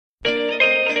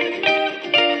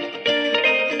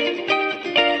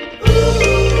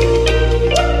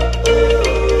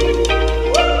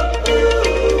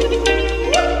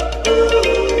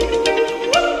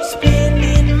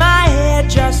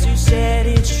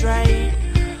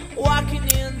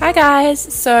Hi guys,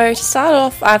 so to start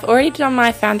off I've already done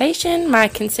my foundation, my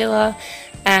concealer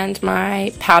and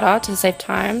my powder to save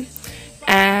time,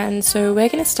 and so we're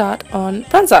going to start on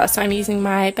bronzer. So I'm using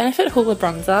my Benefit Hoola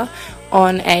bronzer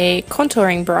on a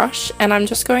contouring brush and I'm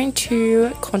just going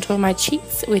to contour my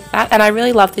cheeks with that. And I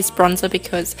really love this bronzer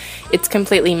because it's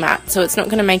completely matte, so it's not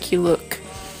going to make you look,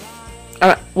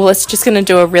 well, it's just going to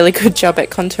do a really good job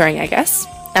at contouring, I guess.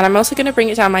 And I'm also going to bring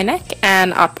it down my neck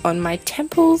and up on my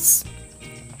temples.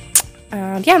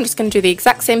 And yeah, I'm just going to do the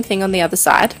exact same thing on the other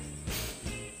side.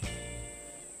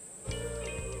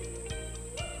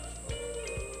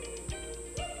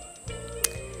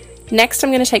 Next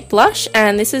I'm going to take blush,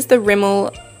 and this is the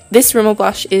Rimmel. This Rimmel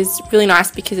blush is really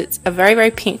nice because it's a very,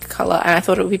 very pink colour and I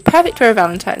thought it would be perfect for a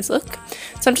Valentine's look.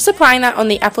 So I'm just applying that on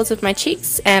the apples of my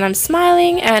cheeks and I'm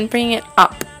smiling and bringing it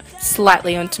up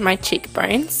slightly onto my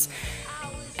cheekbones.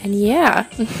 And yeah.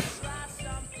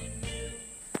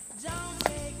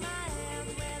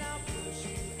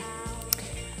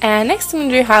 And next I'm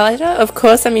going to do highlighter. Of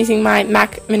course I'm using my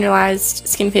M.A.C Mineralised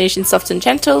Skin Finish in Soft and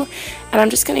Gentle, and I'm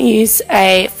just going to use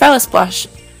a Falsies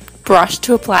brush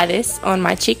to apply this on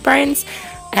my cheekbones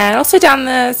and also down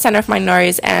the centre of my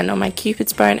nose and on my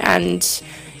cupid's bone and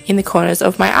in the corners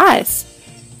of my eyes.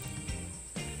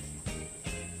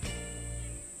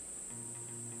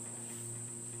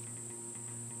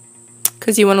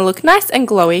 Because you want to look nice and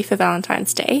glowy for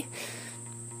Valentine's Day.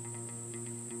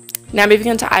 Now moving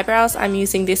on to eyebrows, I'm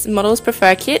using this Models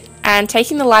Prefer kit and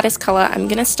taking the lightest colour, I'm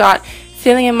going to start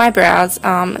filling in my brows,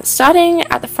 starting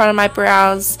at the front of my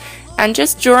brows and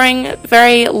just drawing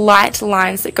very light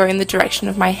lines that go in the direction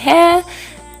of my hair,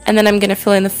 and then I'm going to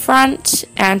fill in the front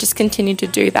and just continue to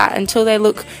do that until they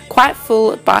look quite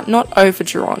full but not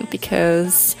overdrawn,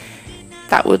 because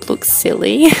that would look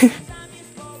silly.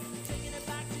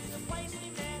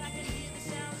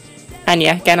 And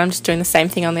yeah, again I'm just doing the same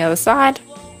thing on the other side.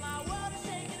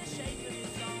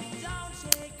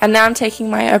 And now I'm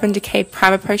taking my Urban Decay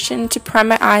Primer Potion to prime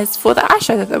my eyes for the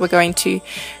eyeshadow that we're going to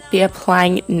be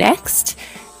applying next.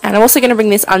 And I'm also going to bring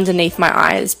this underneath my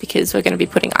eyes because we're going to be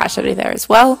putting eyeshadow there as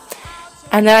well.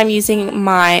 And then I'm using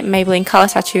my Maybelline Colour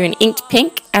Tattoo in Inked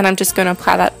Pink, and I'm just going to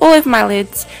apply that all over my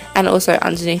lids and also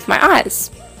underneath my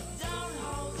eyes.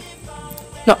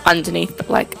 Not underneath, but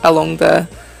like along the...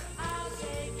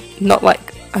 not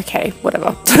like... okay,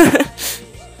 whatever.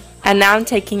 And now I'm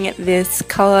taking this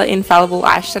colour Infallible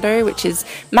eyeshadow, which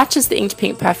matches the Inked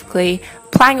Pink perfectly,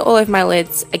 applying it all over my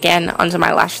lids, again under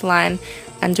my lash line,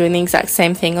 and doing the exact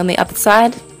same thing on the other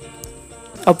side,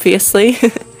 obviously.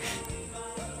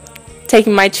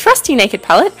 Taking my trusty Naked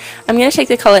palette, I'm going to take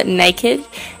the colour Naked,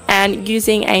 and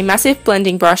using a massive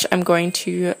blending brush, I'm going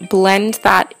to blend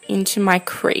that into my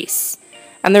crease.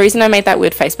 And the reason I made that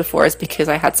weird face before is because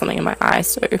I had something in my eye,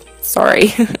 so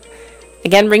sorry.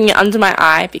 Again, bringing it under my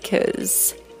eye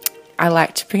because I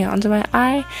like to bring it under my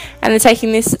eye. And then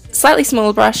taking this slightly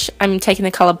smaller brush, I'm taking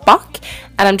the colour Buck,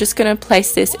 and I'm just going to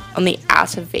place this on the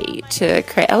outer V to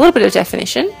create a little bit of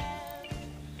definition.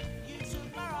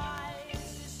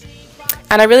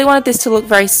 And I really wanted this to look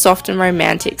very soft and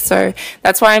romantic, so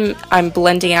that's why I'm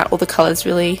blending out all the colours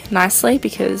really nicely,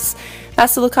 because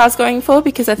that's the look I was going for,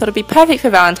 because I thought it'd be perfect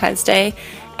for Valentine's Day.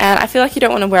 And I feel like you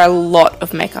don't want to wear a lot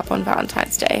of makeup on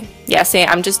Valentine's Day. Yeah, see,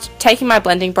 I'm just taking my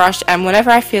blending brush, and whenever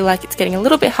I feel like it's getting a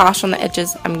little bit harsh on the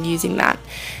edges, I'm using that.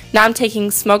 Now I'm taking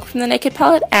Smog from the Naked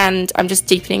palette, and I'm just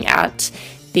deepening out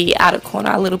the outer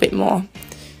corner a little bit more.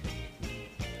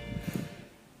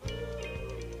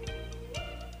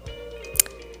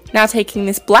 Now taking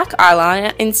this black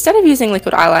eyeliner, instead of using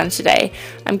liquid eyeliner today,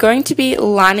 I'm going to be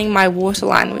lining my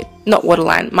waterline with,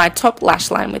 my top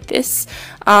lash line with this.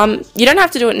 You don't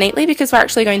have to do it neatly because we're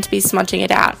actually going to be smudging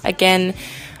it out. Again,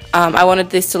 I wanted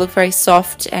this to look very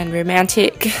soft and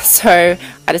romantic, so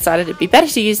I decided it'd be better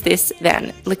to use this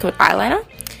than liquid eyeliner.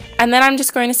 And then I'm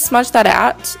just going to smudge that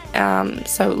out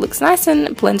so it looks nice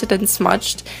and blended and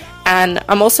smudged. And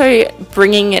I'm also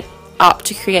bringing it up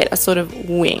to create a sort of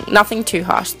wing. Nothing too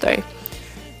harsh though,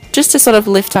 just to sort of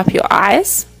lift up your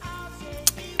eyes.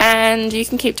 And you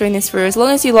can keep doing this for as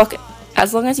long as you like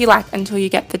until you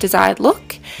get the desired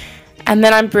look. And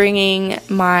then I'm bringing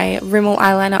my Rimmel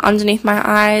eyeliner underneath my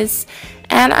eyes,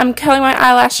 and I'm curling my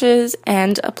eyelashes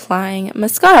and applying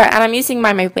mascara. And I'm using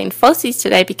my Maybelline Falsies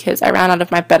today because I ran out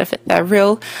of my Benefit They're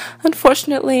Real,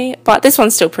 unfortunately, but this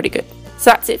one's still pretty good.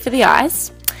 So that's it for the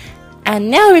eyes.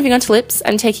 And now moving on to lips,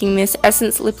 I'm taking this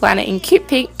Essence Lip Liner in Cute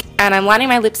Pink, and I'm lining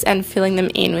my lips and filling them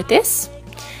in with this.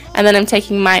 And then I'm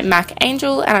taking my M.A.C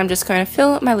Angel, and I'm just going to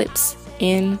fill my lips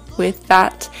in with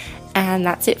that, and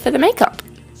that's it for the makeup.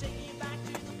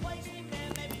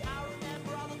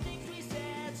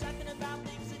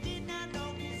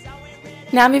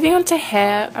 Now moving on to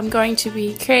hair, I'm going to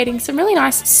be creating some really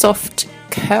nice soft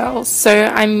curls. So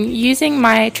I'm using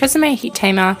my Tresemme Heat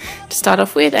Tamer to start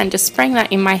off with and just spraying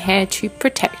that in my hair to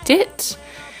protect it.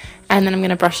 And then I'm going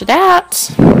to brush it out.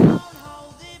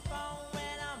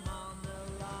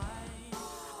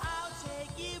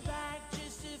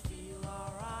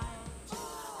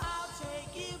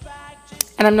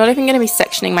 And I'm not even going to be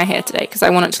sectioning my hair today because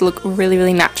I want it to look really,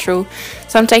 really natural.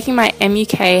 So I'm taking my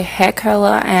M.A.C hair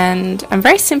curler and I'm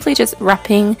very simply just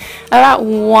wrapping about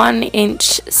 1-inch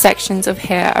sections of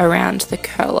hair around the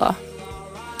curler.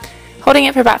 Holding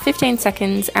it for about 15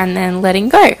 seconds and then letting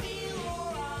go.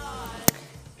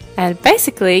 And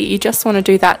basically you just want to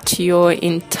do that to your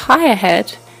entire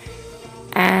head.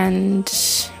 And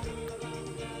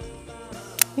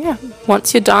yeah,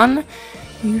 once you're done,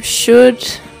 you should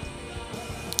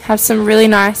have some really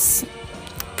nice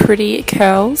pretty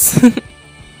curls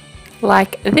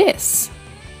like this.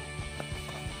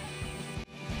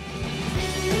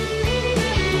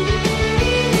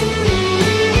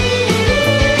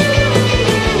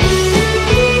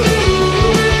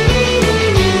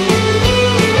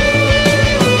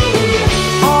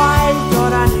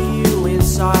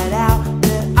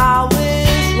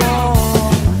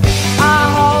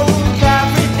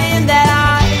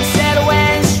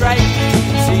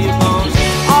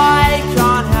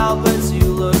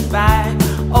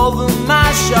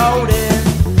 Shoulders.